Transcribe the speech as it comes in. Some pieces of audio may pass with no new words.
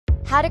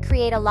How to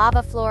create a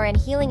lava floor and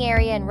healing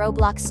area in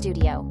Roblox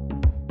Studio.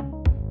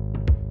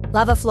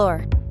 Lava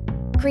floor.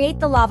 Create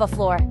the lava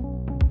floor.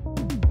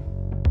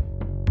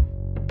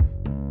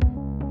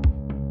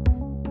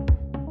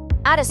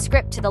 Add a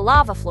script to the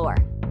lava floor.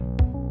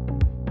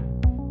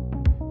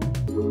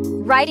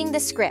 Writing the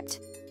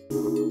script.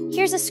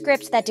 Here's a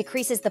script that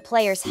decreases the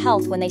player's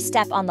health when they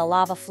step on the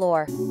lava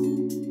floor.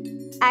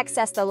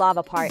 Access the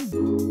lava part.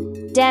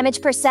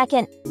 Damage per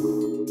second.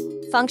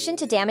 Function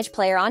to damage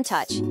player on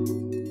touch.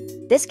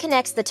 This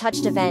connects the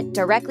touched event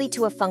directly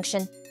to a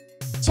function.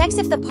 Checks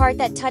if the part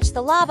that touched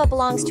the lava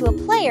belongs to a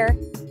player.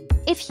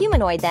 If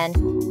humanoid, then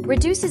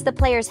reduces the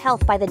player's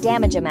health by the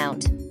damage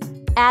amount.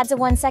 Adds a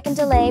 1-second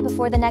delay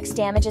before the next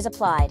damage is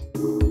applied.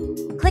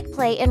 Click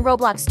play in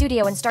Roblox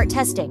Studio and start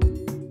testing.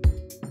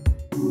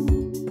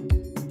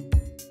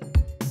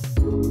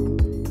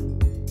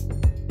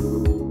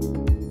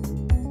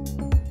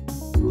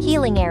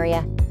 Healing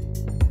area.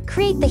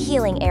 Create the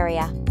healing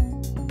area.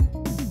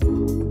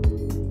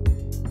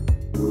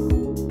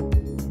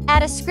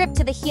 Add a script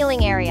to the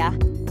healing area.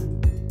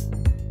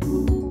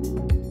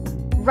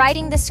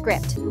 Writing the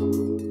script.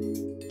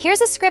 Here's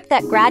a script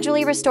that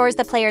gradually restores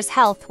the player's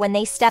health when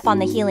they step on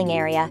the healing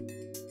area.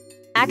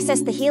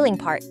 Access the healing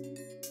part.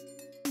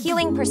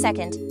 Healing per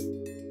second.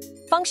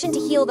 Function to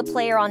heal the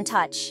player on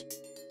touch.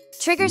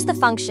 Triggers the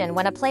function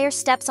when a player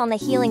steps on the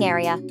healing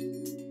area.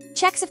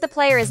 Checks if the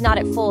player is not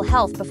at full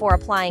health before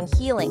applying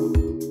healing.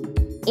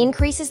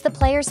 Increases the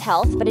player's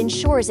health but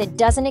ensures it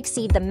doesn't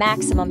exceed the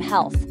maximum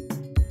health.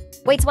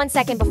 Waits 1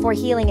 second before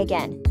healing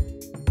again.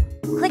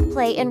 Click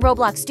play in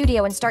Roblox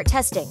Studio and start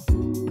testing.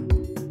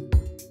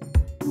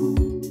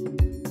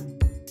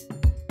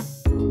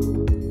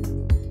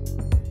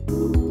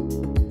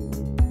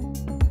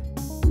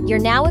 You're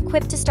now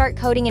equipped to start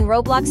coding in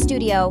Roblox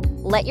Studio.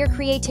 Let your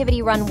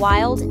creativity run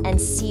wild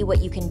and see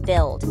what you can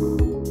build.